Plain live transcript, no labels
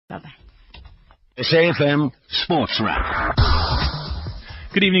Bye-bye. SAFM Sports Wrap.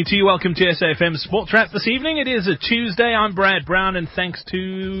 Good evening to you. Welcome to SAFM Sports Wrap this evening. It is a Tuesday. I'm Brad Brown, and thanks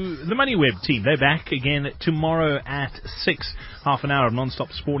to the MoneyWeb team. They're back again tomorrow at 6. Half an hour of non-stop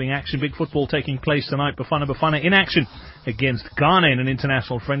sporting action. Big football taking place tonight. Bafana in action against Ghana in an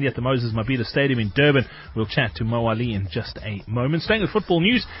international friendly at the Moses Mabhida Stadium in Durban. We'll chat to Mo Ali in just a moment. Staying with football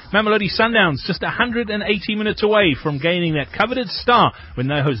news, Mamelodi Sundowns just 180 minutes away from gaining that coveted star when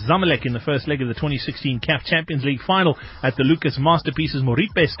they host Zamalek in the first leg of the 2016 CAF Champions League final at the Lucas Masterpieces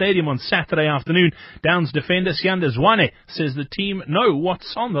Moripe Stadium on Saturday afternoon. Downs defender Sianda Zwane says the team know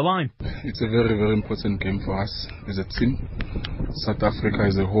what's on the line. It's a very, very important game for us as a team, South Africa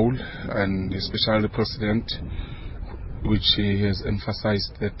as a whole, and especially the president, which he has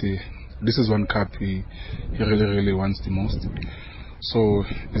emphasized that this is one cup he really, really wants the most. So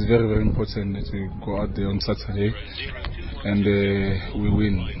it's very, very important that we go out there on Saturday and we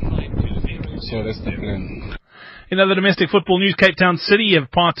win. So that's the plan. In other domestic football news, Cape Town City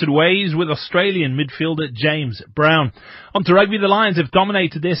have parted ways with Australian midfielder James Brown. On to rugby, the Lions have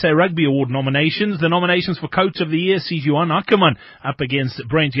dominated the SA Rugby Award nominations. The nominations for Coach of the Year, Sijuan Ackerman, up against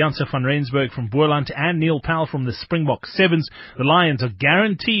Brent Janse van Rensburg from Boerland and Neil Powell from the Springbok Sevens. The Lions are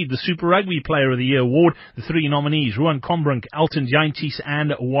guaranteed the Super Rugby Player of the Year award. The three nominees, Ruan Combrink, Elton Jantjies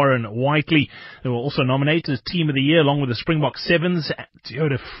and Warren Whiteley. They were also nominated as Team of the Year along with the Springbok Sevens,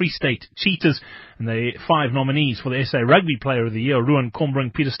 Toyota Free State Cheetahs. And the five nominees for the SA Rugby Player of the Year, Ruan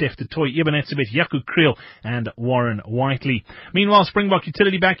Combrink, Peter Steph du Toit, Ebenetzebeth, Jaco Kriel and Warren Whiteley. Meanwhile, Springbok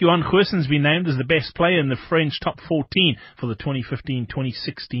utility back Johan Goosen's been named as the best player in the French top 14 for the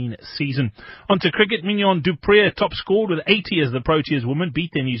 2015-2016 season. On to cricket, Mignon du Preez top scored with 80 as the Proteas women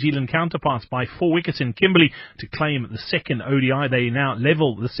beat their New Zealand counterparts by 4 wickets in Kimberley to claim the second ODI. They now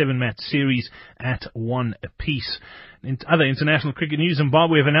level the 7-match series at 1 apiece. In other international cricket news,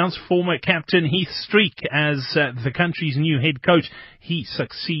 Zimbabwe have announced former captain Heath Streak as the country's new head coach. He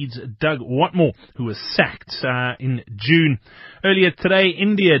succeeds Doug Watmore, who was sacked in June. Earlier today,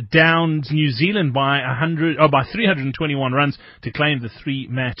 India downed New Zealand by 321 runs to claim the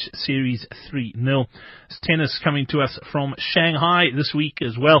 3-match series 3-0. Tennis coming to us from Shanghai this week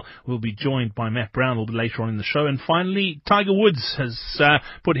as well. We'll be joined by Matt Brown a little bit later on in the show. And finally, Tiger Woods has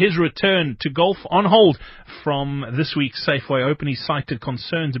put his return to golf on hold from this week's Safeway Open. He cited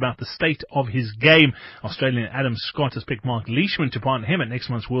concerns about the state of his game. Australian Adam Scott has picked Mark Leishman to partner him at next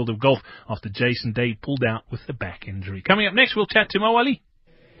month's World of Golf after Jason Day pulled out with the back injury. Coming up next, we'll chat to Mo Ali.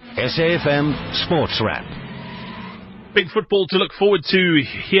 SAFM Sports Wrap. Big football to look forward to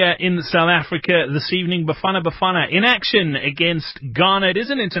here in South Africa this evening. Bafana in action against Ghana. It is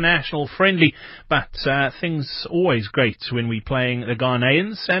an international friendly, but things always great when we're playing the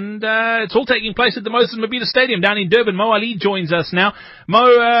Ghanaians. And it's all taking place at the Moses Mabhida Stadium down in Durban. Mo Ali joins us now. Mo,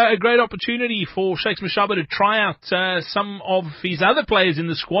 a great opportunity for Shakes Mashaba to try out some of his other players in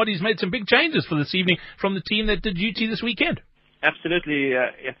the squad. He's made some big changes for this evening from the team that did duty this weekend. Absolutely.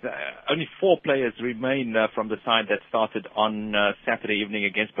 Only 4 players remain from the side that started on Saturday evening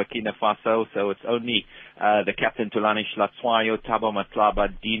against Burkina Faso. So it's only the captain Thulani Hlatshwayo, Thabo Matlaba,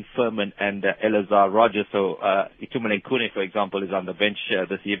 Dean Furman, and Elazar Rogers. So Itumeleng Khune, for example, is on the bench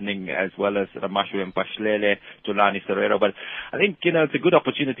this evening, as well as Ramashu Mpashlele, Thulani Serero. But I think, it's a good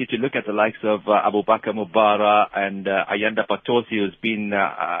opportunity to look at the likes of Abubakar Mubara and Ayanda Patosi, who's been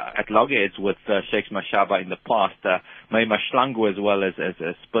at loggerheads with Shakes Mashaba in the past. May Mashlangu as well as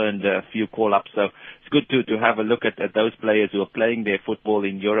spurned a few call-ups. So it's good to have a look at those players who are playing their football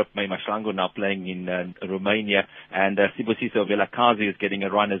in Europe. May Mashlangu now playing in Romania. And Sibusiso Vilakazi is getting a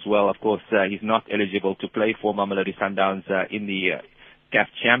run as well. Of course, he's not eligible to play for Mamelodi Sundowns in the CAF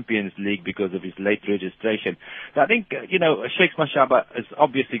Champions League because of his late registration. So I think, Shakes Mashaba has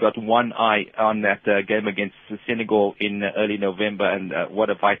obviously got one eye on that game against Senegal in early November, and what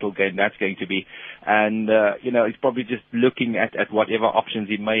a vital game that's going to be. And, he's probably just looking at whatever options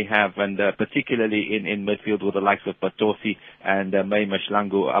he may have, and particularly in midfield with the likes of Patosi and May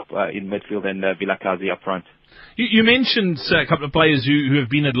Mashlangu up in midfield and Vilakazi up front. You mentioned a couple of players who have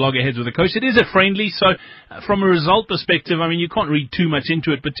been at loggerheads with the coach. It is a friendly, so from a result perspective, you can't read too much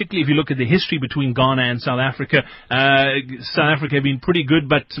into it, particularly if you look at the history between Ghana and South Africa. South Africa have been pretty good,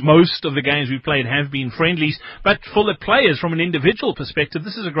 but most of the games we've played have been friendlies. But for the players, from an individual perspective,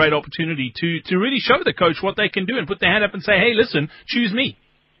 this is a great opportunity to really show the coach what they can do and put their hand up and say, hey, listen, choose me.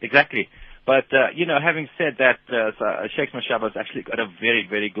 Exactly. But, having said that, Shakes Mashaba has actually got a very,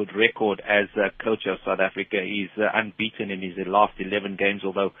 very good record as coach of South Africa. He's unbeaten in his last 11 games,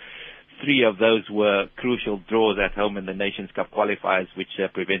 although 3 of those were crucial draws at home in the Nations Cup qualifiers, which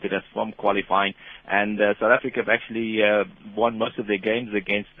prevented us from qualifying. And South Africa have actually won most of their games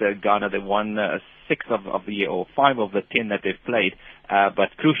against Ghana. They won 6 of the, or 5 of the 10 that they've played. But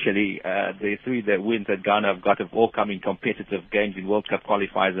crucially, the 3 that wins that Ghana have got have all come in competitive games in World Cup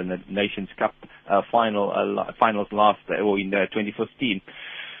qualifiers and the Nations Cup finals last, or in 2015.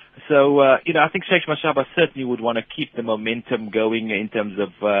 So, I think Sheikh Mashaba certainly would want to keep the momentum going in terms of,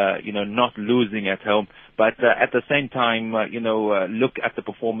 not losing at home. But at the same time, look at the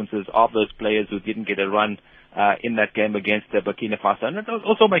performances of those players who didn't get a run in that game against Burkina Faso. And it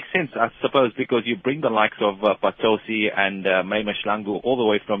also makes sense, I suppose, because you bring the likes of Patosi and May Mashlangu all the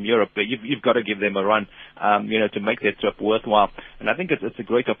way from Europe. You've got to give them a run, to make their trip worthwhile. And I think it's a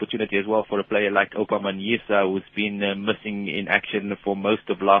great opportunity as well for a player like Oupa Manyisa, who's been missing in action for most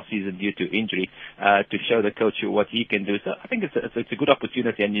of last season due to injury, to show the coach what he can do. So I think it's a good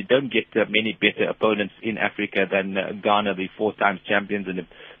opportunity, and you don't get many better opponents in Africa than Ghana, the 4 times champions, and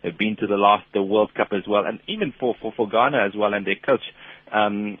have been to the last World Cup as well. And even for Ghana as well, and their coach,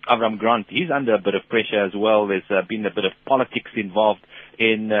 Avram Grant, he's under a bit of pressure as well. There's been a bit of politics involved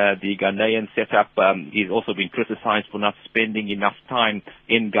in the Ghanaian setup. He's also been criticized for not spending enough time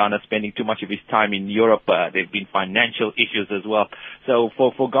in Ghana, spending too much of his time in Europe. There have been financial issues as well. So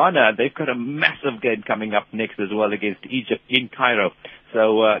for Ghana, they've got a massive game coming up next as well against Egypt in Cairo.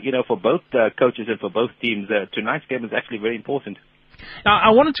 So, for both coaches and for both teams, tonight's game is actually very important. Now, I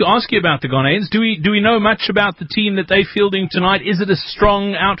wanted to ask you about the Ghanaians. Do we know much about the team that they're fielding tonight? Is it a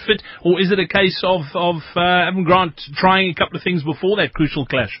strong outfit, or is it a case of Avram Grant trying a couple of things before that crucial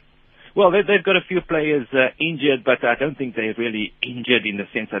clash? Well, they've got a few players injured, but I don't think they're really injured in the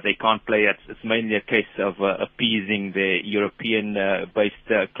sense that they can't play. It's mainly a case of appeasing the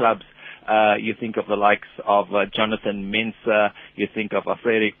European-based clubs. You think of the likes of Jonathan Mensah. You think of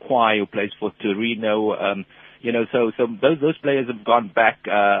Afrere Kwai, who plays for Torino. So those players have gone back.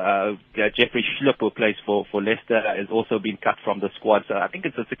 Jeffrey Schlupp, who plays for Leicester, has also been cut from the squad. So I think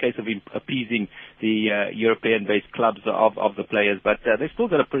it's a case of appeasing the European-based clubs of the players. But they've still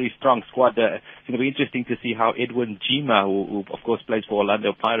got a pretty strong squad. It's going to be interesting to see how Edwin Jima, who of course plays for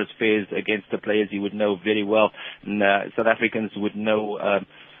Orlando Pirates, fares against the players he would know very well. And South Africans would know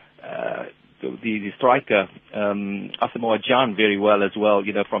the striker, Asamoah Gyan, very well as well,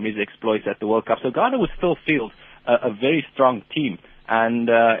 from his exploits at the World Cup. So Ghana would still field a very strong team. And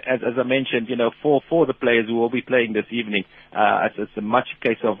as I mentioned, for the players who will be playing this evening, it's a much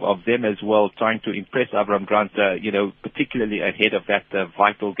case of them as well, trying to impress Avram Grant, particularly ahead of that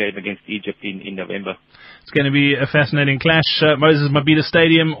vital game against Egypt in November. It's going to be a fascinating clash. Moses Mabhida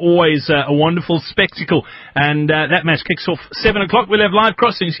Stadium, always a wonderful spectacle. And that match kicks off 7 o'clock. We'll have live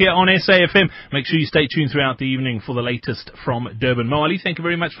crossings here on SAFM. Make sure you stay tuned throughout the evening for the latest from Durban. Mo Ali, thank you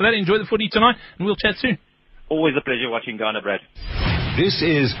very much for that. Enjoy the footy tonight, and we'll chat soon. Always a pleasure watching Ghana, Brad. This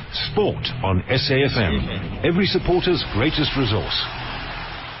is Sport on SAFM. Every supporter's greatest resource.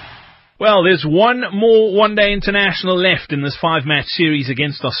 Well, there's one more one-day international left in this 5-match series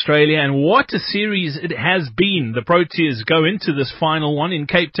against Australia, and what a series it has been. The Proteas go into this final one in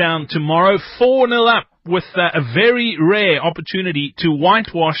Cape Town tomorrow, 4-0 up, with a very rare opportunity to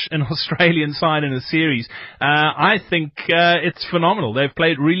whitewash an Australian side in a series. I think it's phenomenal. They've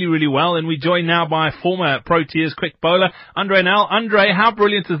played really, really well, and we're joined now by former Proteas quick bowler, Andre Nel. Andre, how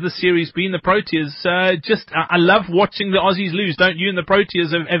brilliant has this series been? The Proteas, I love watching the Aussies lose, don't you? And the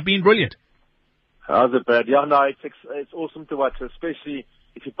Proteas have been brilliant. How's it, Brad? Yeah, no, it's awesome to watch, especially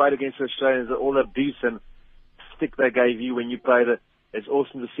if you played against the Australians, all the abuse and stick they gave you when you played it. It's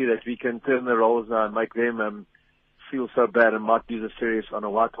awesome to see that we can turn the roles now and make them feel so bad and not do the series on a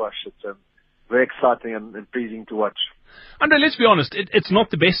whitewash. It's very exciting and pleasing to watch. Andre, let's be honest, it's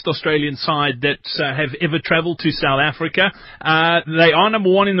not the best Australian side that have ever travelled to South Africa. They are number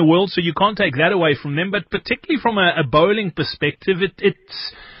 1 in the world, so you can't take that away from them. But particularly from a bowling perspective,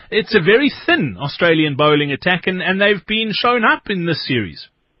 it's a very thin Australian bowling attack, and they've been shown up in this series.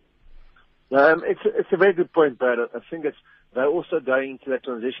 It's a very good point, Brad. I think they're also going into that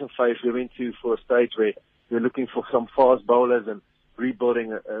transition phase we went to for a stage where we're looking for some fast bowlers and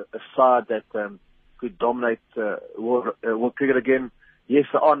rebuilding a side that could dominate world cricket again. Yes,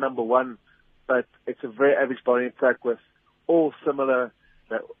 they are number 1, but it's a very average bowling attack with all similar.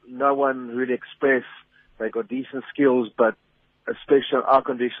 No one really express. They got decent skills, but especially on our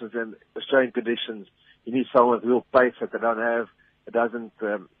conditions and Australian conditions, you need someone with real pace that they don't have. It doesn't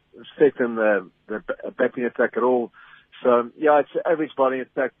set in the batting attack at all. So, yeah, it's an average bowling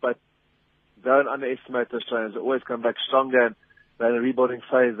attack, but don't underestimate the Australians. They always come back stronger, and they're in a rebuilding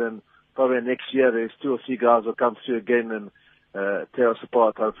phase, and probably next year there's 2 or 3 guys will come through again, and tear us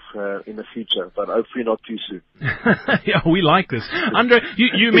apart in the future, but hopefully not too soon. Yeah, we like this. Andre,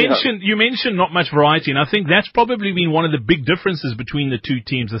 you mentioned not much variety, and I think that's probably been one of the big differences between the two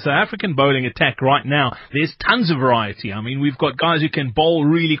teams. The South African bowling attack right now, there's tons of variety. I mean, we've got guys who can bowl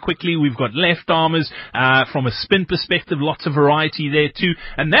really quickly. We've got left-armers. From a spin perspective, lots of variety there too.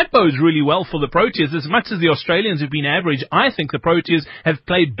 And that bodes really well for the Proteas. As much as the Australians have been average, I think the Proteas have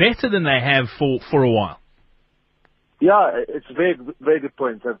played better than they have for a while. Yeah, it's a very, very good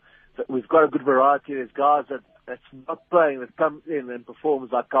point. We've got a good variety. There's guys that's not playing that come in and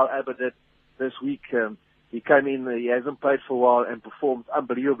performs like Kyle Abbott did this week. He came in, he hasn't played for a while and performed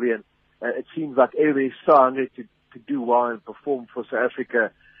unbelievably. And it seems like everybody's so hungry to do well and perform for South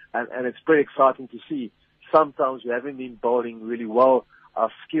Africa. And it's pretty exciting to see. Sometimes we haven't been bowling really well. Our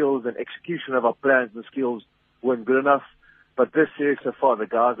skills and execution of our plans and skills weren't good enough. But this series so far, the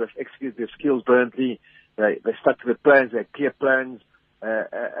guys have executed their skills brilliantly. They stuck to the plans, they had clear plans,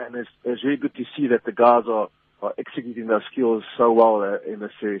 and it's really good to see that the guys are executing those skills so well in the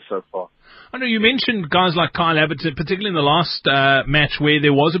series so far. I know you mentioned guys like Kyle Abbott, particularly in the last match where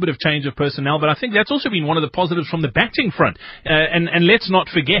there was a bit of change of personnel, but I think that's also been one of the positives from the batting front. And let's not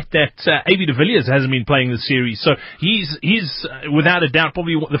forget that A.B. de Villiers hasn't been playing the series, so he's without a doubt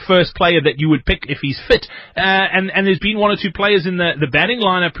probably the first player that you would pick if he's fit. And there's been one or two players in the batting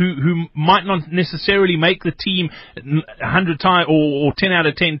lineup who might not necessarily make the team 100 times or 10 out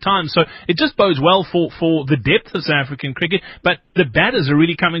of 10 times. So it just bodes well for the depth of South African cricket, but the batters are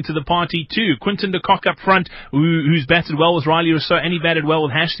really coming to the party too. Quinton de Kock up front, who's batted well with Riley Rousseau, and he batted well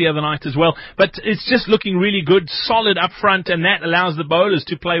with Hash the other night as well. But it's just looking really good, solid up front, and that allows the bowlers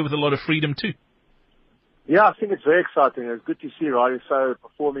to play with a lot of freedom too. Yeah, I think it's very exciting. It's good to see Riley Rousseau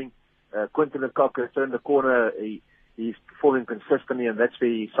performing. Quinton de Kock has turned the corner. He's performing consistently, and that's where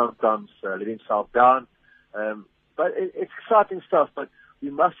he sometimes let himself down. But it's exciting stuff, but we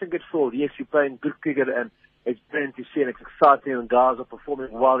mustn't get fooled. Yes, you're playing good cricket, and it's brilliant to see, and it's exciting, and guys are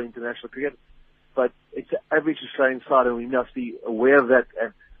performing well in international cricket. But it's an average Australian side, and we must be aware of that,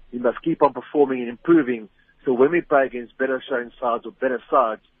 and we must keep on performing and improving. So when we play against better Australian sides or better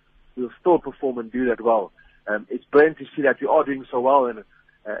sides, we'll still perform and do that well. It's brilliant to see that we are doing so well, and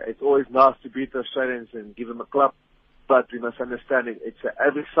it's always nice to beat the Australians and give them a clap. But we must understand it's an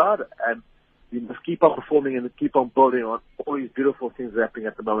average side, and we must keep on performing and keep on building on all these beautiful things happening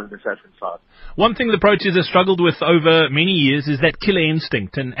at the moment in the South African side. One thing the Proteas have struggled with over many years is that killer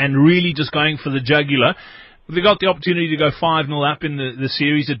instinct and really just going for the jugular. They got the opportunity to go 5-0 up in the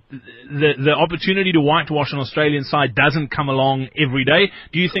series. The opportunity to whitewash an Australian side doesn't come along every day.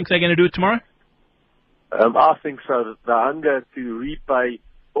 Do you think they're going to do it tomorrow? I think so. The hunger to repay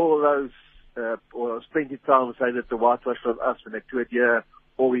all those, or plenty of times say that the whitewash from us when they do it here,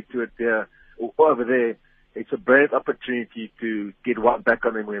 or we do it there, or over there, it's a brilliant opportunity to get one back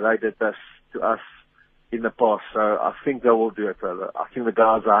on them when they did this to us in the past. So I think they will do it. I think the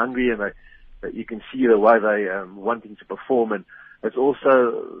guys are hungry, and you can see the way they wanting to perform. And it's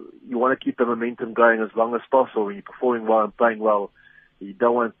also, you want to keep the momentum going as long as possible. When you're performing well and playing well, you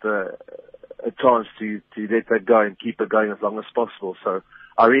don't want a chance to let that go and keep it going as long as possible. So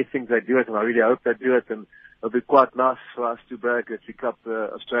I really think they do it, and I really hope they do it. And it'll be quite nice for us to brag that we cut the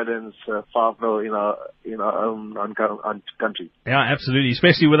Australians 5-0 in our own country. Yeah, absolutely,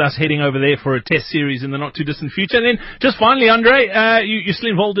 especially with us heading over there for a test series in the not too distant future. And then just finally, Andre, you're still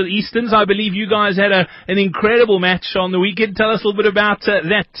involved with Easterns. I believe you guys had an incredible match on the weekend. Tell us a little bit about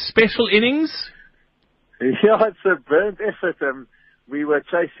that special innings. Yeah, it's a brilliant effort. We were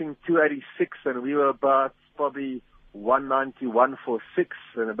chasing 286, and we were about probably 191 for 6,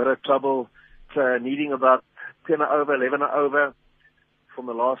 and a bit of trouble, needing about 10 over, 11 over from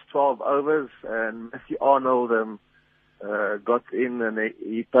the last 12 overs. And Matthew Arnold got in, and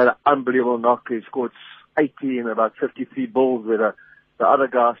he played an unbelievable knock. He scored 80 in about 53 balls, where the other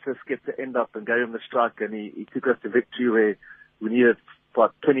guys just get to end up and gave him the strike, and he took us to victory where we needed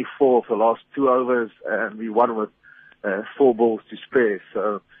about 24 for the last 2 overs, and we won with 4 balls to spare.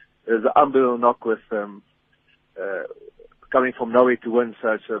 So it was an unbelievable knock with coming from nowhere to win. So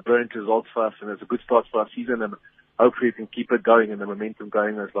it's a brilliant result for us, and it's a good start for our season, and hopefully we can keep it going and the momentum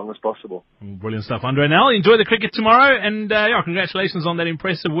going as long as possible. Brilliant stuff, Andre. Now enjoy the cricket tomorrow, and congratulations on that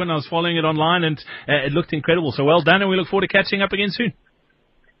impressive win. I was following it online, and it looked incredible. So well done, and we look forward to catching up again soon.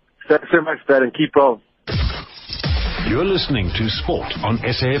 Thanks so much, Dad, and keep on. You're listening to Sport on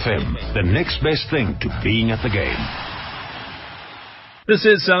SAFM, the next best thing to being at the game. This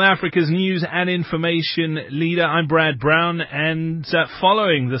is South Africa's news and information leader. I'm Brad Brown, and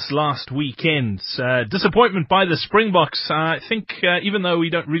following this last weekend, disappointment by the Springboks. I think even though we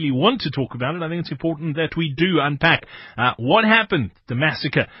don't really want to talk about it, I think it's important that we do unpack what happened, the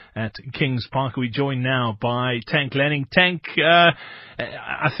massacre at Kings Park. We're joined now by Tank Lanning. Tank,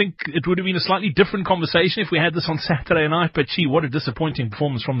 I think it would have been a slightly different conversation if we had this on Saturday night, but gee, what a disappointing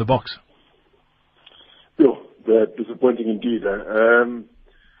performance from the Boks. Disappointing indeed.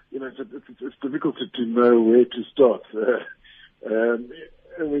 It's difficult to know where to start. I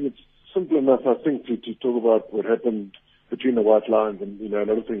mean, it's simple enough, I think, to talk about what happened between the white lines and, a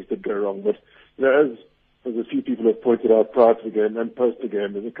lot of things did go wrong. But, as a few people have pointed out prior to the game and post the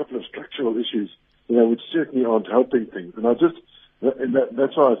game, there's a couple of structural issues, which certainly aren't helping things. And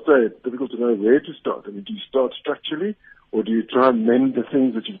that's why I say it's difficult to know where to start. I mean, do you start structurally, or do you try and mend the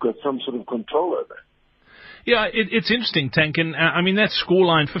things that you've got some sort of control over? Yeah, it's interesting, Tank, and I mean that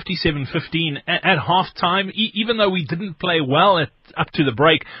scoreline 57-15 at half-time, even though we didn't play well up to the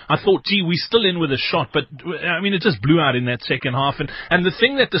break, I thought, gee, we're still in with a shot, but I mean it just blew out in that second half, and the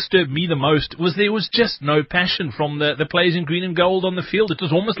thing that disturbed me the most was there was just no passion from the players in green and gold on the field. It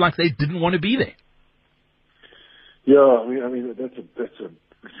was almost like they didn't want to be there. Yeah, I mean that's a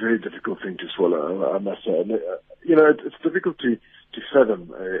very difficult thing to swallow, I must say. It's difficult to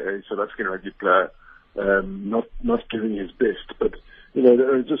fathom a South African rugby player not giving his best, but they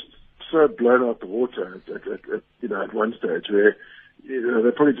were just so blown out the water at one stage where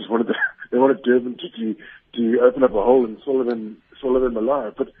they probably just wanted Durban to open up a hole and swallow them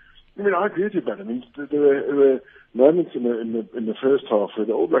alive. But I mean, I agree with you, but I mean there were moments in the first half where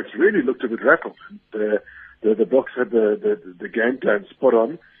the All Blacks really looked a bit rattled. The Boks had the game plan spot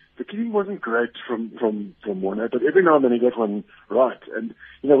on. The kicking wasn't great from Warner, but every now and then he got one right. And,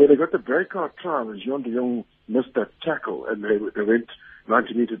 where they got the breakout try was Jean de Jong missed that tackle and they went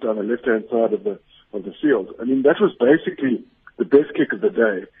 90 metres down the left-hand side of the field. I mean, that was basically the best kick of the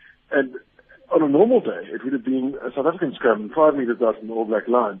day. And on a normal day, it would have been a South African scrum 5 metres out from the All Black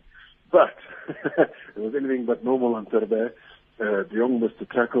line. But it was anything but normal on Saturday. De Jong missed the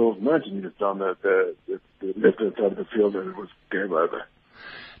tackle 90 metres down the left-hand side of the field, and it was game over.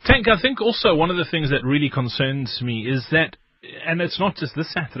 Tank, I think also one of the things that really concerns me is that, and it's not just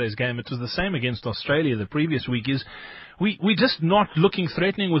this Saturday's game, it was the same against Australia the previous week, is we're just not looking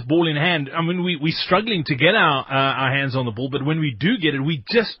threatening with ball in hand. I mean, we're struggling to get our hands on the ball, but when we do get it, we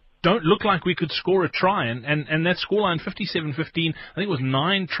just don't look like we could score a try. And that scoreline, 57-15, I think it was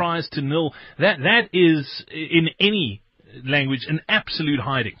 9 tries to 0. That is, in any language, an absolute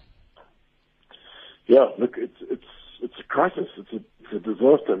hiding. Yeah, look, it's a crisis. It's a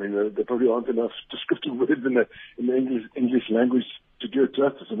disaster. I mean, there probably aren't enough descriptive words in the English language to do it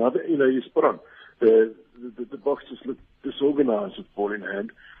justice. And you're spot on. The Boks just look disorganized with ball in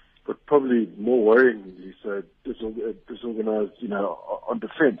hand, but probably more worryingly so disorganized, on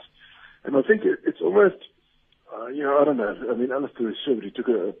defense. And I think it's almost, I don't know. I mean, Alistair is sure that he took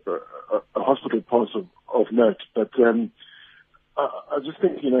a hospital pass of note, but I just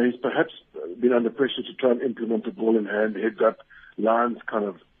think, he's perhaps been under pressure to try and implement a ball in hand, heads up, Lions kind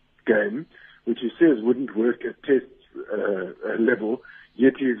of game, which he says wouldn't work at test level,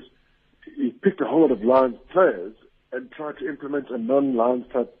 yet he's picked a whole lot of Lions players and tried to implement a non-Lions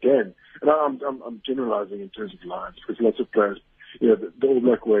type game. And I'm generalizing in terms of Lions, because lots of players, the All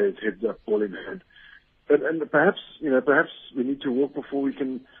Black way is heads up, ball in hand. And perhaps we need to walk before we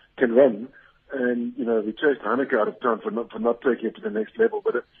can run. And, we chased Hanneke out of town for not taking it to the next level.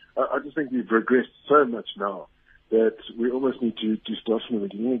 But I just think we've regressed so much now that we almost need to start from the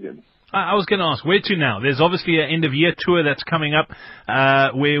beginning again. I was going to ask, where to now? There's obviously an end-of-year tour that's coming up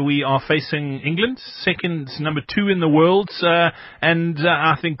where we are facing England, number 2 in the world, and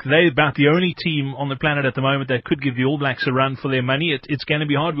I think they're about the only team on the planet at the moment that could give the All Blacks a run for their money. It's going to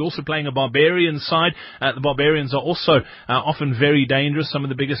be hard. We're also playing a Barbarian side. The Barbarians are also often very dangerous, some of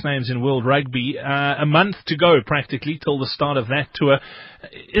the biggest names in world rugby. A month to go, practically, till the start of that tour.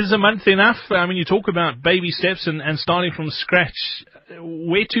 Is a month enough? I mean, you talk about baby steps and starting from scratch.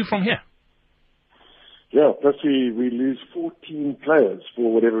 Where to from here? Yeah, plus we lose 14 players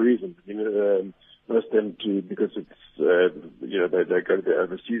for whatever reason. Most of them because it's they go to their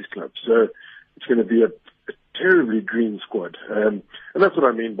overseas clubs. So it's going to be a terribly green squad, and that's what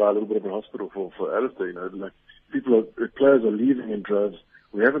I mean by a little bit of a hospital for Alistair. Like players are leaving in droves.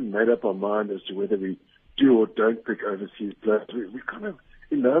 We haven't made up our mind as to whether we do or don't pick overseas players. We're kind of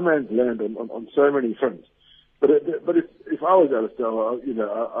in no man's land on so many fronts. But if I was Alistair,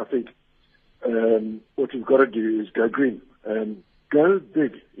 I think what you've got to do is go green and go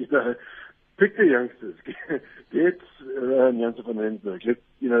big. Pick the youngsters, get and Janssen van Rensburg.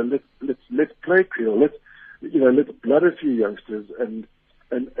 Let's play Creole. Let's blood a few youngsters and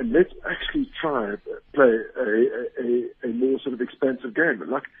let's actually try play a more sort of expansive game.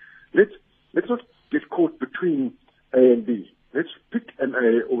 Like, let's not get caught between A and B. Let's pick an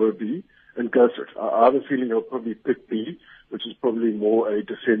A or a B and go for it. I have a feeling I'll probably pick B, which is probably more a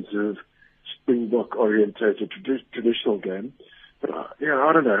defensive, Springbok-orientated traditional game. But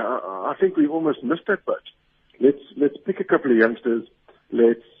I don't know. I think we almost missed that boat. Let's pick a couple of youngsters.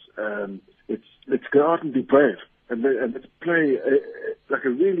 Let's go out and be brave, and let's play like a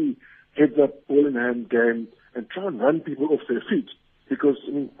really heads-up, ball-in-hand game, and try and run people off their feet. Because,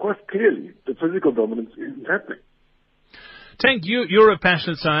 I mean, quite clearly, the physical dominance isn't happening. Tank, you're a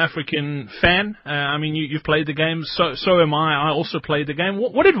passionate South African fan. I mean, you've played the game. So am I. I also played the game.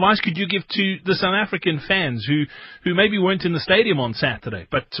 What advice could you give to the South African fans who maybe weren't in the stadium on Saturday,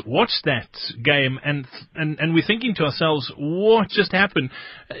 but watched that game and we're thinking to ourselves, what just happened?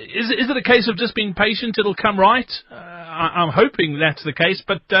 Is it a case of just being patient? It'll come right. I'm hoping that's the case,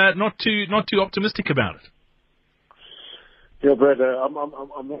 but not too optimistic about it. Yeah, Brad, I'm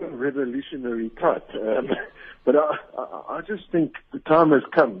not a revolutionary type, but I just think the time has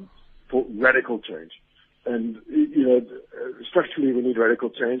come for radical change. And, structurally we need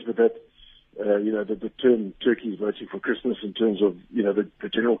radical change, but that, the term Turkey is voting for Christmas in terms of, the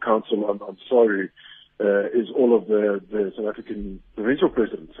General Council on SARU is all of the South African provincial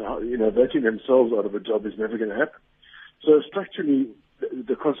presidents. Voting themselves out of a job is never going to happen. So structurally,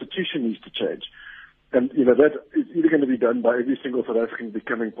 the Constitution needs to change. And, that is either going to be done by every single South African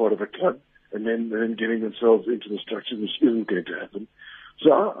becoming part of a club and then getting themselves into the structure, which isn't going to happen.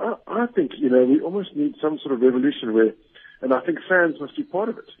 So I think, we almost need some sort of revolution where, and I think fans must be part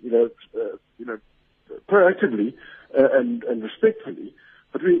of it, proactively and respectfully.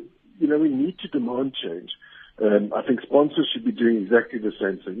 But we need to demand change. I think sponsors should be doing exactly the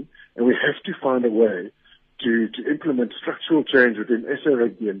same thing. And we have to find a way to implement structural change within SA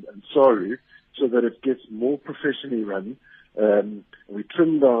Rugby and SARU, so that it gets more professionally run. We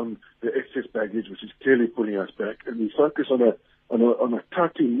trim down the excess baggage, which is clearly pulling us back, and we focus on a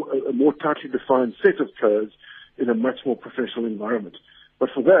more tightly defined set of players in a much more professional environment. But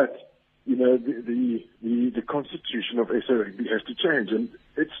for that, the constitution of SA Rugby has to change, and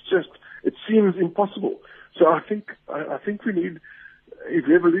it seems impossible. So I think we need a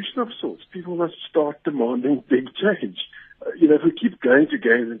revolution of sorts. People must start demanding big change. If we keep going to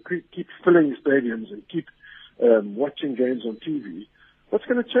games and keep filling stadiums and keep watching games on TV, what's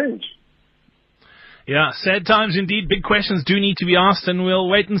going to change? Yeah, sad times indeed. Big questions do need to be asked, and we'll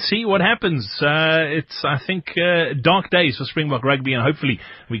wait and see what happens. It's, I think, dark days for Springbok Rugby, and hopefully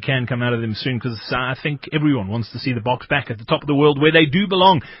we can come out of them soon, because I think everyone wants to see the Boks back at the top of the world where they do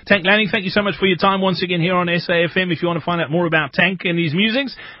belong. Tank Lanning, thank you so much for your time once again here on SAFM. If you want to find out more about Tank and his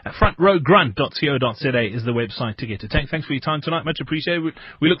musings, frontrowgrunt.co.za is the website to get to. Tank, thanks for your time tonight. Much appreciated.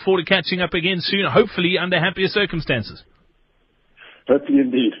 We look forward to catching up again soon, hopefully under happier circumstances. Hopefully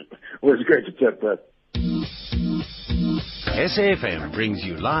indeed. Always great to chat, Brad. SAFM brings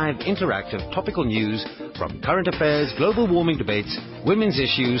you live, interactive, topical news from current affairs, global warming debates, women's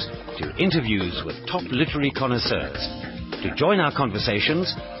issues, to interviews with top literary connoisseurs. To join our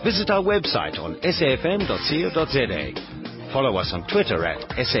conversations, visit our website on safm.co.za. Follow us on Twitter at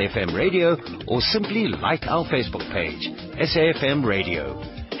SAFM Radio, or simply like our Facebook page, SAFM Radio.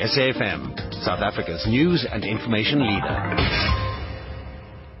 SAFM, South Africa's news and information leader.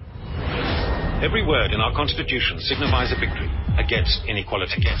 Every word in our Constitution signifies a victory against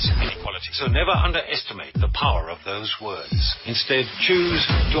inequality. So never underestimate the power of those words. Instead, choose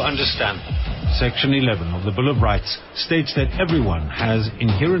to understand them. Section 11 of the Bill of Rights states that everyone has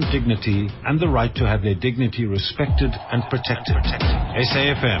inherent dignity and the right to have their dignity respected and protected.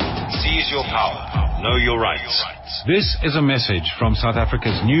 SAFM, seize your power, know your rights. This is a message from South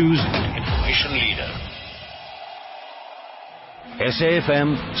Africa's news and information leader.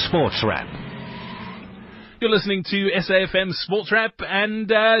 SAFM Sports Wrap. You're listening to SAFM Sports Wrap, and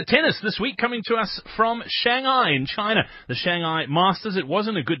tennis this week coming to us from Shanghai in China. The Shanghai Masters. It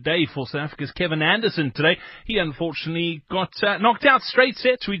wasn't a good day for South Africa's Kevin Anderson today. He unfortunately got knocked out straight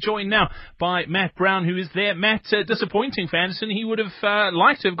sets. We're joined now by Matt Brown, who is there. Matt, disappointing for Anderson. He would have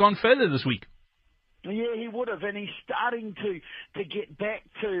liked to have gone further this week. Yeah, he would have, and he's starting to get back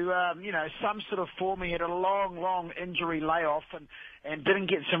to some sort of form. He had a long injury layoff, and and didn't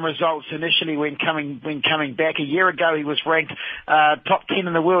get some results initially when coming back. A year ago, he was ranked top 10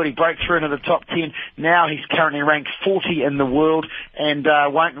 in the world. He broke through into the top 10. Now he's currently ranked 40 in the world, and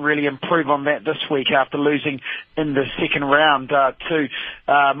won't really improve on that this week after losing in the second round to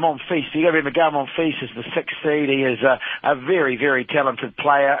Monfils. You got to remember, Gael Monfils is the 6th seed. He is a very, very talented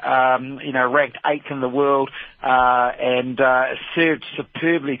player. Ranked 8th in the world, and served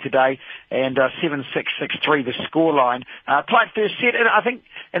superbly today. And 7-6, 6-3 the scoreline. Tight first set, and I think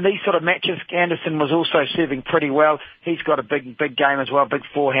in these sort of matches, Anderson was also serving pretty well. He's got a big game as well, big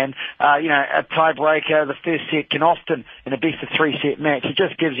forehand. A tiebreaker, the first set can often, in a best of 3 set match, it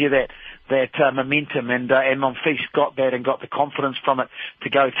just gives you that momentum, and Monfils got that and got the confidence from it to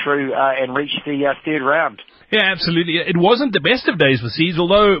go through and reach the third round. Yeah, absolutely. It wasn't the best of days for Seeds,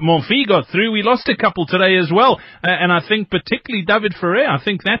 although Monfils got through. We lost a couple today as well, and I think particularly David Ferrer. I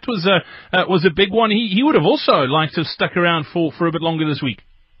think that was a big one. He would have also liked to have stuck around for a bit longer this week.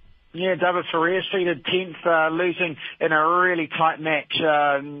 Yeah, David Ferrer seeded 10th, losing in a really tight match,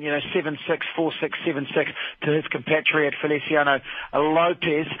 7-6, 4-6, 7-6 to his compatriot Feliciano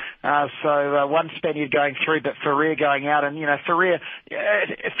Lopez. So one Spaniard going through, but Ferrer going out. And, Ferrer,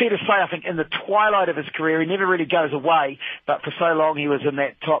 fair to say, I think in the twilight of his career, he never really goes away, but for so long he was in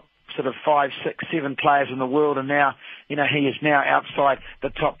that top sort of 5, 6, 7 players in the world, and now, he is now outside the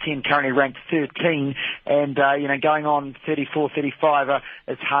top 10, currently ranked 13, and, going on 34, 35,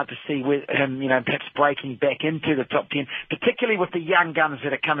 it's hard to see with him, perhaps breaking back into the top 10, particularly with the young guns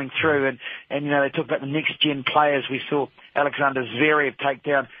that are coming through, and they talk about the next gen players. We saw Alexander Zverev take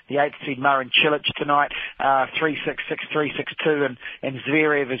down the 8th seed Marin Cilic tonight, 3-6, 6-3, 6-2, and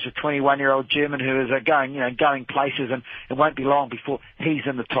Zverev is a 21-year-old German who is going places, and it won't be long before he's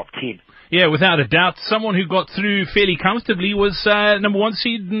in the top 10. Yeah, without a doubt. Someone who got through fairly comfortably was number 1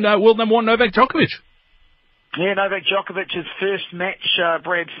 seed, world number 1 Novak Djokovic. Yeah, Novak Djokovic's first match,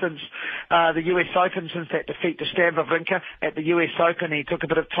 Brad, since the US Open, since that defeat to Stan Wawrinka at the US Open. He took a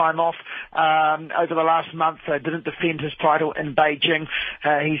bit of time off over the last month, didn't defend his title in Beijing.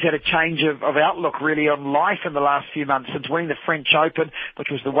 He's had a change of outlook, really, on life in the last few months, since winning the French Open, which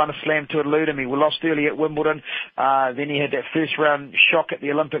was the one slam to elude him. He lost early at Wimbledon. Then he had that first round shock at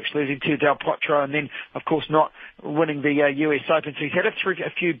the Olympics, losing to Del Potro, and then, of course, not winning the US Open. So he's had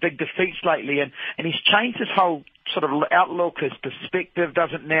a few big defeats lately, and he's changed his whole sort of outlook, his perspective,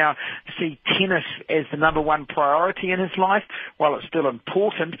 doesn't now see tennis as the number 1 priority in his life, while it's still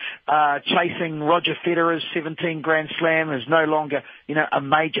important. Chasing Roger Federer's 17 Grand Slam is no longer, a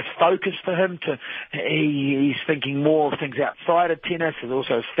major focus for him. He's thinking more of things outside of tennis. There's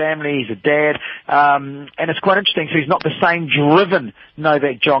also his family. He's a dad. And it's quite interesting. So he's not the same driven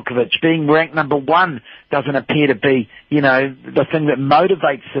Novak Djokovic. Being ranked number 1 doesn't appear to be, the thing that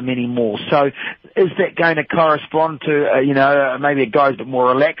motivates him anymore. So is that going to correspond to, maybe a guy who's a bit more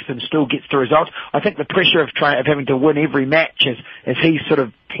relaxed and still gets the results? I think the pressure of having to win every match as he's sort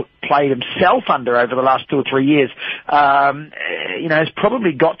of played himself under over the last 2 or 3 years, has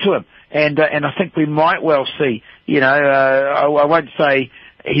probably got to him. And I think we might well see, I won't say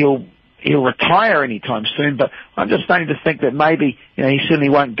he'll retire anytime soon, but I'm just starting to think that maybe, he certainly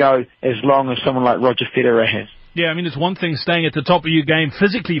won't go as long as someone like Roger Federer has. Yeah, I mean, it's one thing staying at the top of your game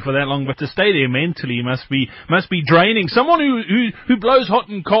physically for that long, but to stay there mentally must be draining. Someone who blows hot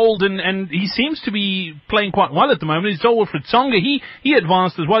and cold, and he seems to be playing quite well at the moment, is Wilfried Tsonga. He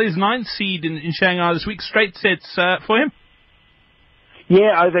advanced as well. He's 9th seed in Shanghai this week. Straight sets for him.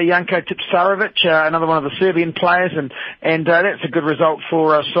 Yeah, over Janko Tipsarevic, another one of the Serbian players, and that's a good result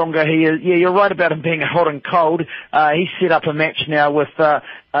for Tsonga. You're right about him being hot and cold. He's set up a match now with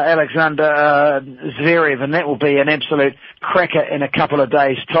Alexander Zverev, and that will be an absolute cracker in a couple of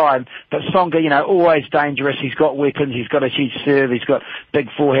days' time. But Tsonga, always dangerous. He's got weapons. He's got a huge serve. He's got big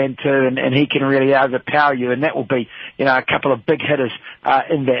forehand too, and he can really overpower you. And that will be, a couple of big hitters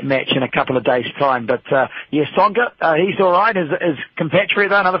in that match in a couple of days' time. But Tsonga, he's all right. His compatriot,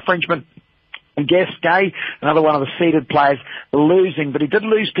 though, another Frenchman, Gasquet, another one of the seeded players, losing, but he did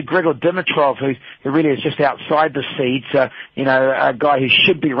lose to Grigor Dimitrov, who really is just outside the seeds, a guy who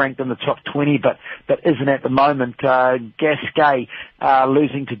should be ranked in the top 20, but isn't at the moment. Gasquet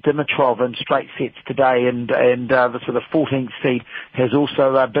losing to Dimitrov in straight sets today, and the 14th seed has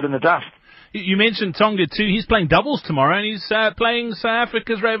also bitten the dust. You mentioned Tsonga too. He's playing doubles tomorrow, and he's playing South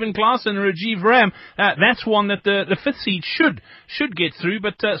Africa's Raven Klaasen and Rajiv Ram. That's one that the 5th seed should get through,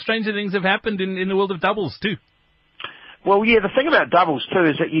 but stranger things have happened in the world of doubles too. Well, yeah, the thing about doubles too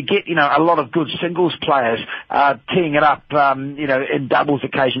is that you get, a lot of good singles players teeing it up, in doubles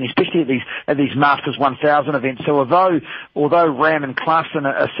occasionally, especially at these Masters 1000 events. So although Ram and Klaasen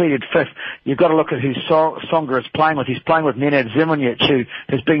are seeded fifth, you've got to look at who Tsonga is playing with. He's playing with Nenad Zimonjic, who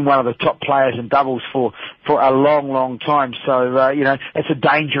has been one of the top players in doubles for a long, long time. So, it's a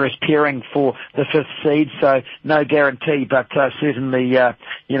dangerous pairing for the fifth seed. So no guarantee, but certainly,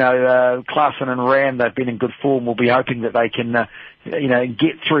 Klaasen and Ram, they've been in good form. We'll be hoping that they can,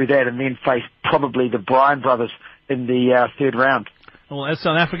 get through that and then face probably the Bryan brothers in the third round. Well, as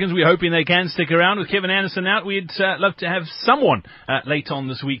South Africans, we're hoping they can stick around. With Kevin Anderson out, we'd love to have someone late on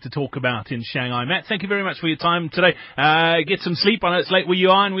this week to talk about in Shanghai. Matt, thank you very much for your time today. Get some sleep. I know it's late where you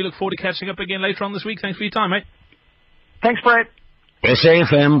are, and we look forward to catching up again later on this week. Thanks for your time, mate. Thanks, Brad.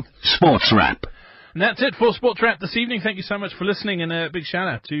 SAFM Sports Wrap. And that's it for Sports Wrap this evening. Thank you so much for listening, and a big shout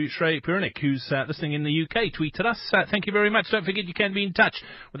out to Shrey Puranik, who's listening in the UK. Tweeted us. Thank you very much. Don't forget you can be in touch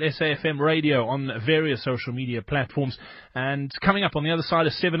with SAFM Radio on various social media platforms. And coming up on the other side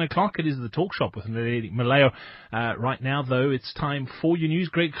of 7 o'clock, it is the Talk Shop with Malayo. Right now, though, it's time for your news.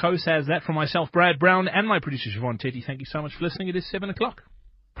 Greg Coase has that. From myself, Brad Brown, and my producer, Siobhan Teti. Thank you so much for listening. It is 7 o'clock.